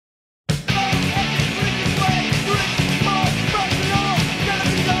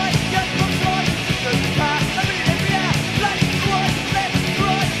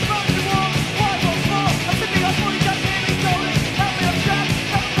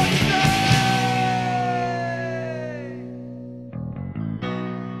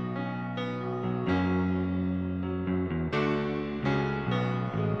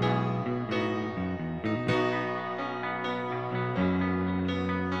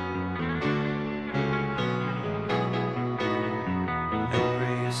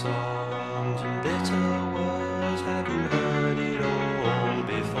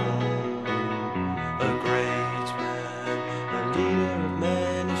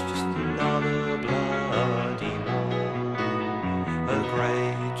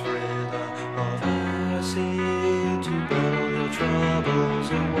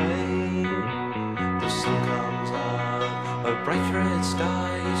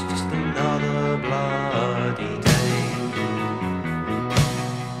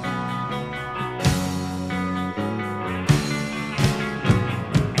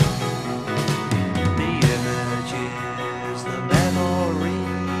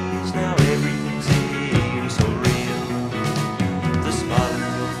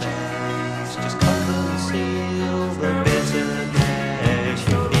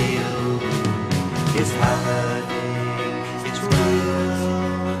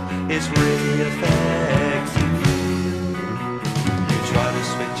it's really affecting you. You try to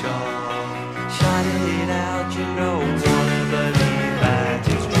switch off, shut it out, you don't wanna believe that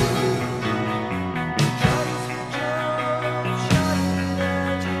it's true. You try to switch off, shut it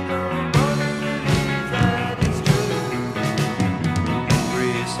out, you don't wanna believe that it's true.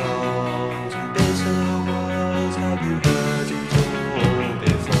 Angry songs and bitter words, have you heard it all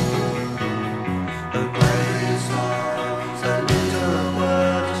before? Angry songs and bitter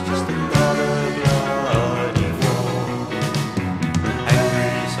words, just another bloody war.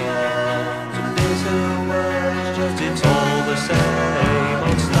 Angry songs and bitter words, just it's all the same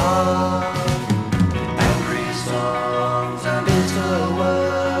old stuff. Angry songs and bitter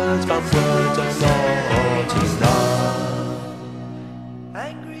words, but words are not enough.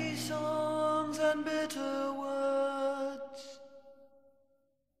 Angry songs and bitter words.